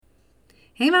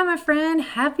Hey, mama friend,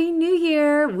 Happy New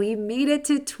Year! We made it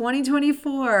to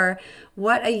 2024.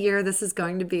 What a year this is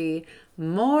going to be.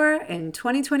 More in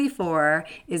 2024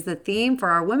 is the theme for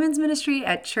our women's ministry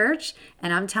at church,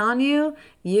 and I'm telling you,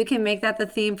 you can make that the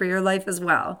theme for your life as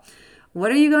well.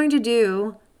 What are you going to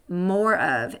do more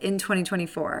of in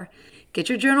 2024? Get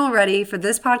your journal ready for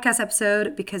this podcast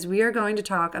episode because we are going to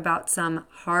talk about some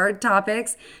hard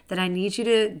topics that I need you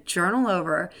to journal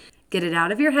over. Get it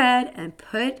out of your head and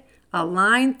put a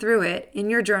line through it in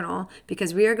your journal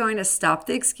because we are going to stop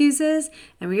the excuses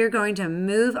and we are going to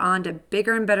move on to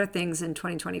bigger and better things in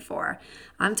 2024.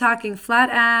 I'm talking flat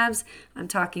abs. I'm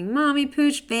talking mommy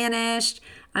pooch vanished.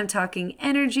 I'm talking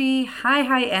energy,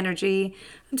 high energy.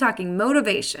 I'm talking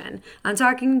motivation. I'm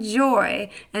talking joy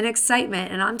and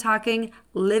excitement. And I'm talking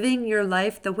living your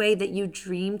life the way that you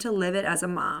dream to live it as a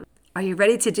mom. Are you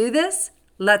ready to do this?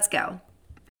 Let's go.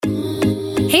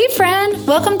 Hey friend,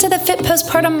 welcome to the Fit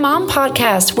Postpartum Mom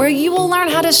Podcast, where you will learn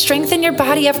how to strengthen your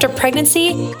body after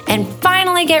pregnancy and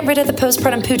finally get rid of the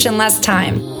postpartum pooch in less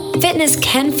time. Fitness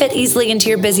can fit easily into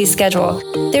your busy schedule.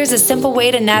 There's a simple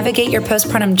way to navigate your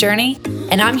postpartum journey,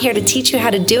 and I'm here to teach you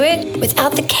how to do it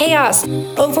without the chaos,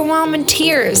 overwhelm, and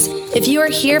tears. If you are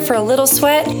here for a little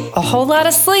sweat, a whole lot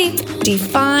of sleep,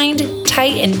 defined,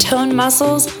 tight, and toned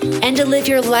muscles, and to live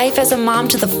your life as a mom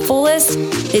to the fullest,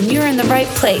 then you're in the right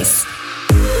place.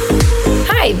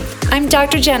 Hi, I'm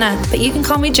Dr. Jenna, but you can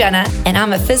call me Jenna, and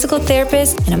I'm a physical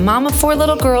therapist and a mom of 4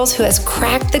 little girls who has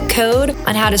cracked the code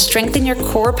on how to strengthen your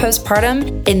core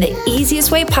postpartum in the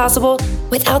easiest way possible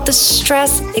without the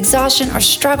stress, exhaustion, or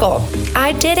struggle.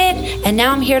 I did it, and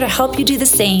now I'm here to help you do the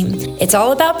same. It's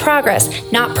all about progress,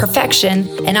 not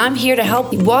perfection, and I'm here to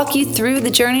help walk you through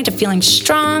the journey to feeling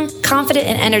strong, confident,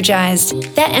 and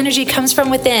energized. That energy comes from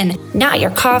within, not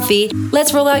your coffee.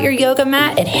 Let's roll out your yoga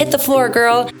mat and hit the floor,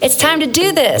 girl. It's time to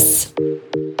do this.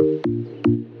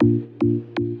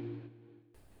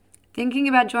 Thinking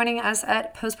about joining us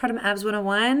at Postpartum Abs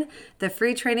 101, the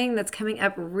free training that's coming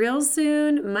up real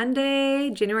soon, Monday,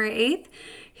 January 8th.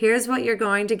 Here's what you're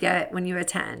going to get when you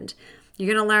attend.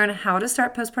 You're going to learn how to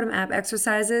start postpartum ab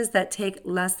exercises that take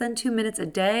less than 2 minutes a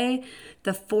day,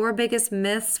 the 4 biggest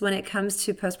myths when it comes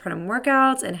to postpartum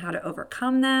workouts and how to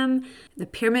overcome them, the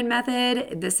pyramid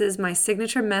method. This is my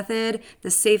signature method,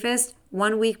 the safest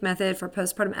 1-week method for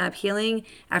postpartum ab healing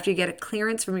after you get a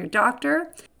clearance from your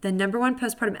doctor, the number 1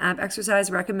 postpartum ab exercise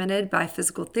recommended by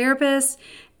physical therapists,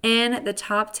 and the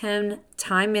top 10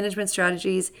 time management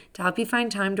strategies to help you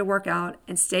find time to work out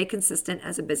and stay consistent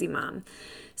as a busy mom.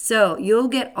 So you'll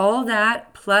get all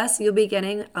that, plus you'll be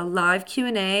getting a live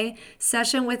Q&A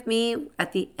session with me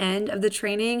at the end of the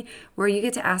training where you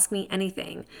get to ask me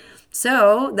anything.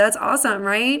 So that's awesome,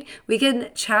 right? We can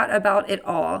chat about it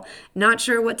all. Not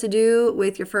sure what to do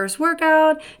with your first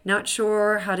workout, not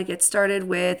sure how to get started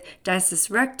with diastasis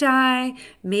recti.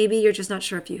 Maybe you're just not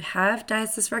sure if you have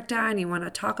diastasis recti and you want to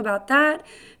talk about that.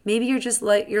 Maybe you're just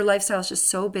like, your lifestyle is just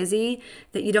so busy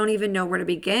that you don't even know where to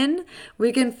begin.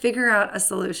 We can figure out a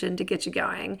solution to get you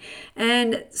going.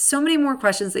 And so many more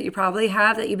questions that you probably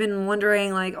have that you've been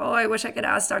wondering, like, oh, I wish I could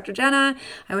ask Dr. Jenna.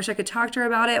 I wish I could talk to her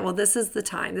about it. Well, this is the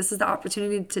time. This is the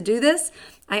opportunity to do this.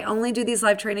 I only do these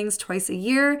live trainings twice a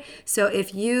year. So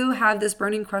if you have this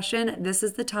burning question, this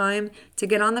is the time to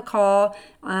get on the call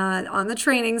on the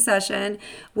training session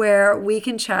where we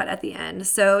can chat at the end.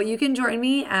 So you can join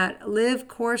me at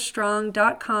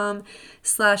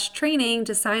livecorestrong.com/training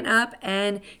to sign up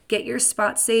and get your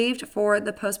spot saved for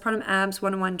the Postpartum Abs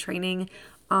 101 training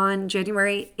on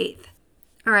January 8th.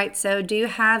 All right, so do you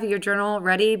have your journal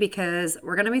ready? Because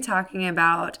we're going to be talking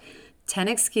about 10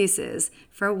 excuses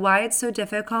for why it's so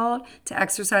difficult to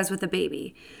exercise with a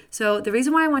baby. So the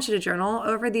reason why I want you to journal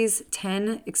over these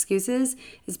 10 excuses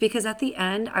is because at the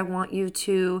end, I want you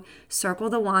to circle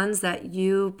the ones that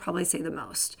you probably say the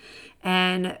most.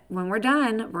 And when we're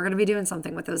done, we're going to be doing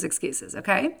something with those excuses,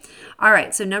 okay? All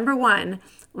right, so number 1,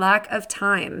 lack of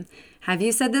time. Have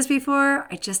you said this before?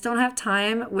 I just don't have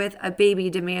time with a baby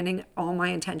demanding all my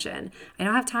attention. I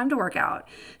don't have time to work out.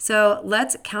 So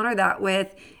let's counter that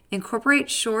with incorporate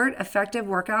short, effective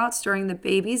workouts during the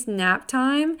baby's nap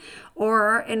time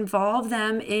or involve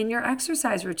them in your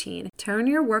exercise routine. Turn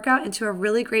your workout into a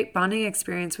really great bonding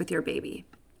experience with your baby.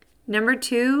 Number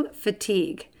 2,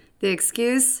 fatigue. The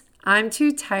excuse, I'm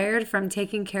too tired from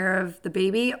taking care of the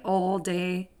baby all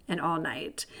day and all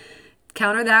night.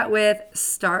 Counter that with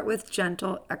start with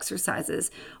gentle exercises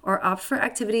or opt for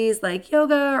activities like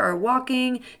yoga or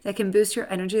walking that can boost your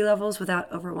energy levels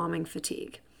without overwhelming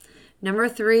fatigue. Number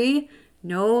 3,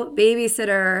 No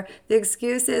babysitter. The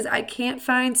excuse is I can't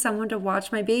find someone to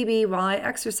watch my baby while I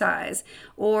exercise,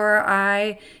 or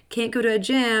I can't go to a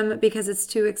gym because it's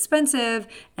too expensive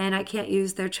and I can't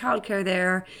use their childcare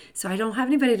there, so I don't have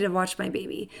anybody to watch my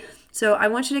baby. So I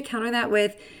want you to counter that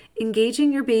with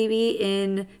engaging your baby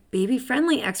in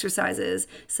baby-friendly exercises,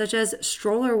 such as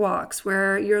stroller walks,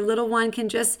 where your little one can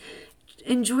just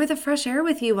enjoy the fresh air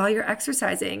with you while you're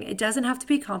exercising. It doesn't have to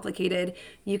be complicated.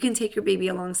 You can take your baby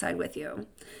alongside with you.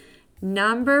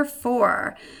 Number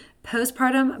 4,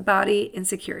 postpartum body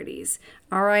insecurities.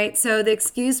 All right, so the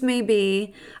excuse may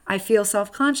be, I feel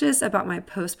self-conscious about my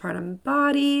postpartum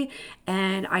body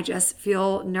and I just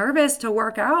feel nervous to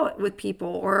work out with people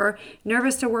or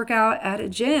nervous to work out at a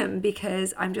gym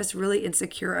because I'm just really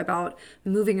insecure about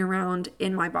moving around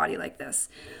in my body like this.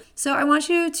 So I want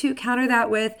you to counter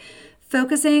that with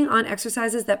focusing on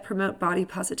exercises that promote body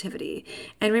positivity,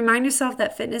 and remind yourself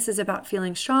that fitness is about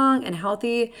feeling strong and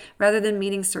healthy rather than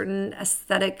meeting certain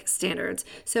aesthetic standards.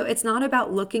 So it's not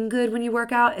about looking good when you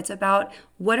work out, it's about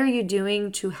what are you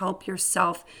doing to help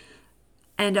yourself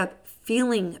end up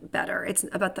feeling better. It's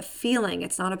about the feeling,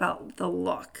 it's not about the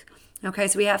look. Okay,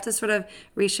 so we have to sort of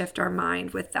reshift our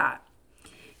mind with that.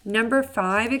 Number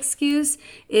 5 excuse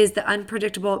is the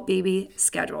unpredictable baby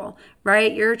schedule,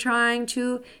 right? You're trying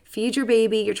to feed your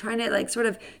baby. You're trying to like sort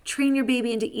of train your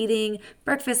baby into eating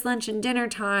breakfast, lunch, and dinner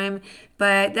time,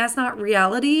 but that's not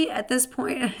reality at this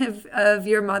point of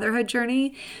your motherhood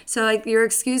journey. So like your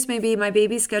excuse may be, my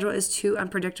baby's schedule is too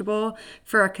unpredictable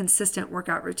for a consistent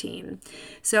workout routine.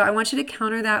 So I want you to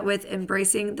counter that with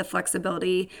embracing the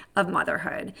flexibility of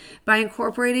motherhood by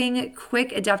incorporating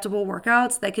quick, adaptable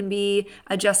workouts that can be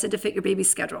adjusted to fit your baby's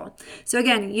schedule. So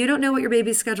again, you don't know what your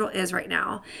baby's schedule is right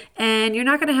now, and you're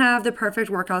not going to have the perfect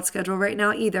workout schedule right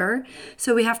now either.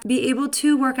 So we have to be able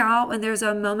to work out when there's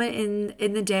a moment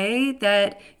in the day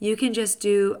that you can just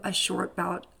do a short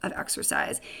bout of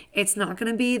exercise. It's not going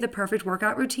to be the perfect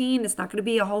workout routine. It's not going to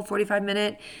be a whole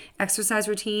 45-minute exercise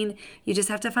routine. You just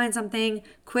have to find something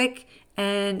quick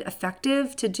and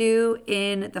effective to do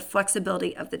in the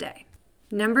flexibility of the day.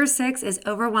 Number 6 is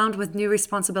overwhelmed with new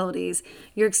responsibilities.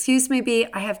 Your excuse may be,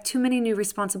 I have too many new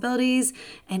responsibilities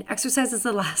and exercise is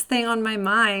the last thing on my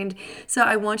mind. So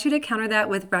I want you to counter that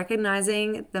with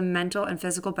recognizing the mental and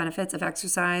physical benefits of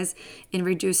exercise in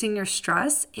reducing your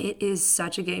stress. It is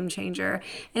such a game changer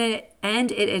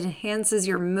and it enhances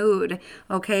your mood.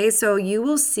 Okay, so you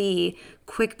will see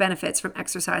quick benefits from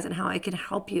exercise and how it can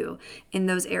help you in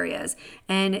those areas.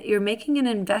 And you're making an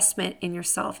investment in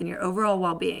yourself and your overall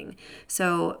well-being.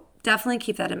 So definitely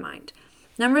keep that in mind.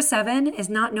 Number 7 is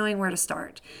not knowing where to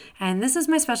start. And this is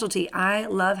my specialty. I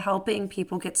love helping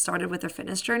people get started with their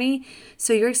fitness journey.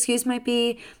 So your excuse might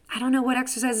be, I don't know what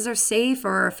exercises are safe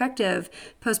or effective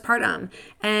postpartum.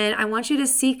 And I want you to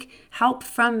seek help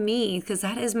from me because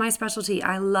that is my specialty.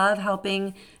 I love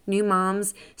helping new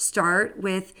moms start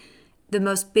with the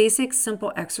most basic,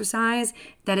 simple exercise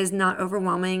that is not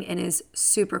overwhelming and is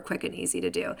super quick and easy to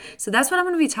do. So that's what I'm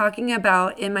going to be talking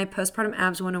about in my Postpartum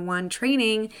Abs 101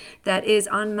 training that is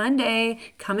on Monday,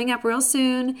 coming up real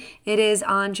soon. It is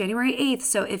on January 8th.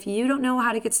 So if you don't know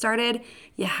how to get started,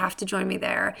 you have to join me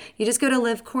there. You just go to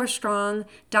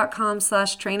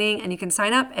livecorestrong.com/training and you can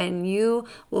sign up and you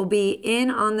will be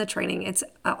in on the training. It's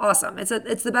awesome.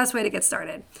 It's the best way to get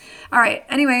started. All right.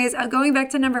 Anyways, going back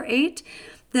to number 8,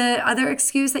 the other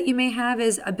excuse that you may have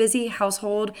is a busy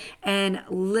household and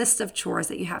list of chores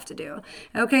that you have to do.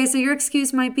 Okay, so your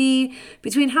excuse might be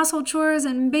between household chores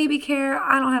and baby care,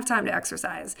 I don't have time to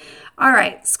exercise. All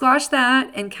right, squash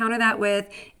that and counter that with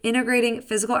integrating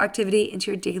physical activity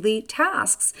into your daily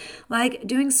tasks, like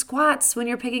doing squats when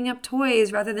you're picking up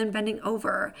toys rather than bending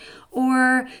over,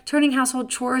 or turning household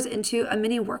chores into a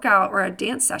mini workout or a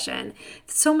dance session.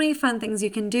 So many fun things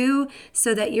you can do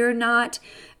so that you're not,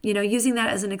 using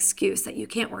that as an excuse that you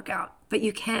can't work out, but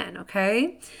you can,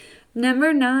 okay?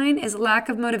 Number 9 is lack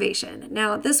of motivation.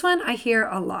 Now, this one I hear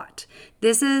a lot.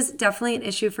 This is definitely an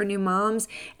issue for new moms,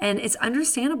 and it's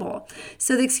understandable.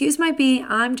 So the excuse might be,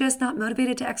 I'm just not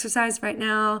motivated to exercise right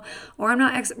now, or I'm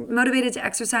not motivated to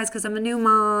exercise because I'm a new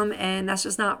mom, and that's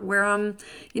just not where I'm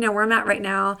at right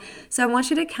now. So I want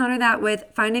you to counter that with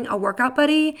finding a workout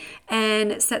buddy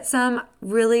and set some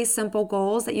really simple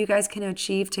goals that you guys can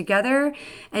achieve together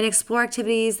and explore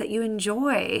activities that you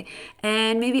enjoy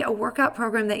and maybe a workout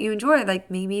program that you enjoy, like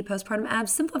maybe Postpartum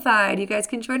Abs Simplified. You guys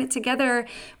can join it together,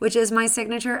 which is my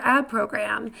signature ab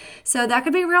program. So that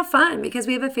could be real fun because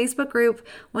we have a Facebook group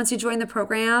once you join the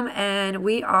program, and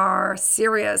we are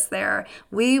serious there.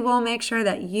 We will make sure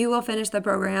that you will finish the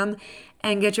program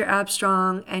and get your abs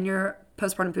strong and your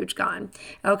postpartum pooch gone.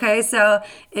 Okay, so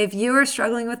if you are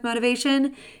struggling with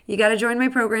motivation, you got to join my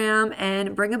program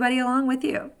and bring a buddy along with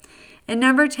you. And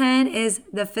number 10 is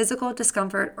the physical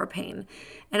discomfort or pain.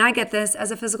 And I get this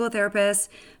as a physical therapist.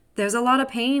 There's a lot of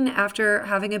pain after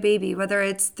having a baby, whether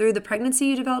it's through the pregnancy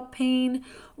you developed pain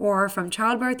or from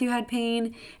childbirth you had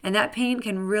pain, and that pain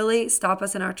can really stop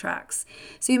us in our tracks.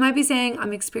 So you might be saying,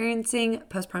 I'm experiencing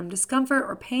postpartum discomfort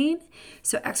or pain,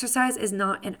 so exercise is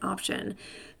not an option.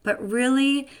 But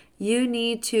really, you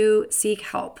need to seek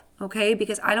help, okay?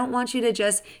 Because I don't want you to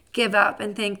just give up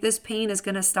and think this pain is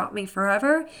going to stop me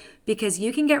forever, because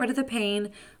you can get rid of the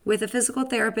pain with a physical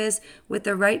therapist, with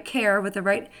the right care, with the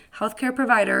right healthcare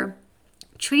provider,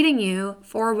 treating you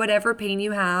for whatever pain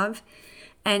you have.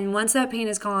 And once that pain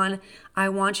is gone, I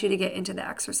want you to get into the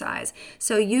exercise.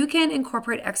 So you can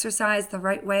incorporate exercise the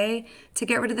right way to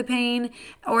get rid of the pain,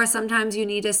 or sometimes you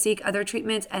need to seek other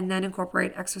treatments and then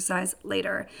incorporate exercise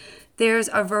later. There's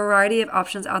a variety of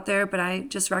options out there, but I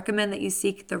just recommend that you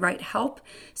seek the right help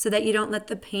so that you don't let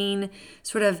the pain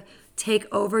sort of take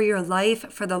over your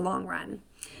life for the long run.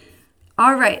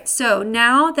 All right, so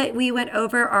now that we went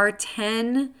over our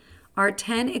 10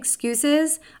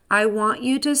 excuses, I want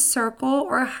you to circle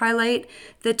or highlight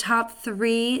the top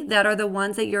 3 that are the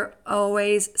ones that you're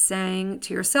always saying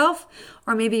to yourself,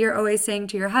 or maybe you're always saying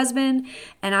to your husband,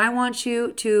 and I want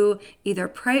you to either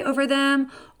pray over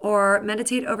them or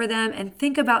meditate over them and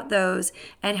think about those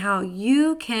and how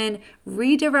you can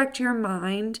redirect your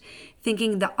mind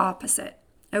thinking the opposite.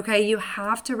 Okay, you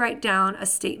have to write down a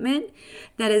statement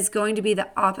that is going to be the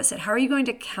opposite. How are you going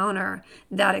to counter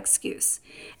that excuse?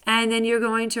 And then you're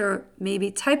going to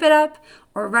maybe type it up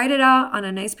or write it out on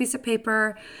a nice piece of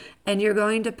paper, and you're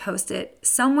going to post it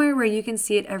somewhere where you can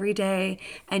see it every day,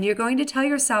 and you're going to tell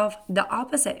yourself the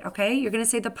opposite, okay? You're going to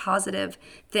say the positive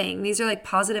thing. These are like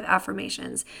positive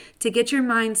affirmations to get your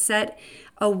mind set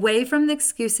away from the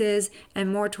excuses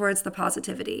and more towards the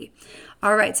positivity.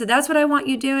 All right, so that's what I want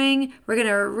you doing. We're going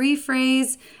to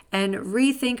rephrase and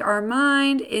rethink our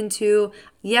mind into,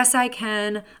 yes, I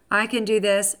can do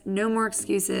this, no more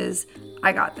excuses,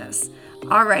 I got this.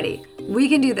 Alrighty, we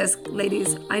can do this,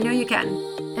 ladies. I know you can.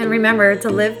 And remember to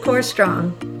live core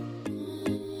strong.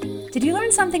 Did you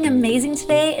learn something amazing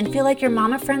today and feel like your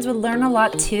mama friends would learn a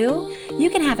lot too?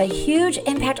 You can have a huge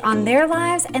impact on their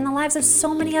lives and the lives of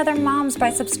so many other moms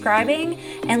by subscribing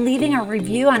and leaving a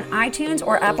review on iTunes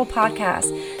or Apple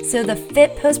Podcasts, so the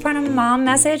Fit Postpartum Mom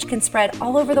message can spread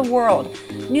all over the world.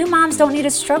 New moms don't need to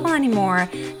struggle anymore.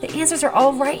 The answers are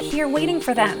all right here waiting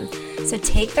for them. So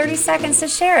take 30 seconds to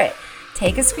share it.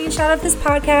 Take a screenshot of this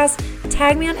podcast,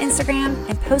 tag me on Instagram,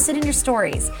 and post it in your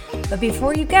stories. But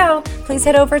before you go, please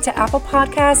head over to Apple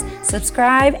Podcasts,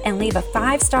 subscribe, and leave a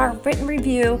 5-star written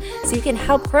review so you can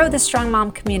help grow the Strong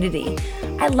Mom community.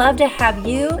 I'd love to have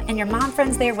you and your mom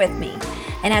friends there with me.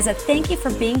 And as a thank you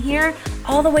for being here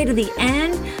all the way to the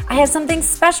end, I have something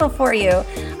special for you.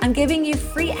 I'm giving you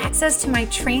free access to my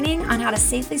training on how to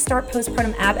safely start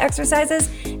postpartum ab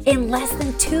exercises in less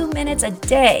than 2 minutes a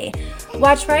day.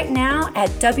 Watch right now at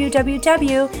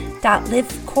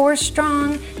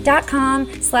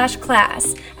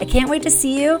www.livecorestrong.com/class. I can't wait to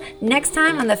see you next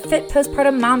time on the Fit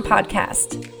Postpartum Mom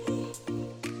podcast.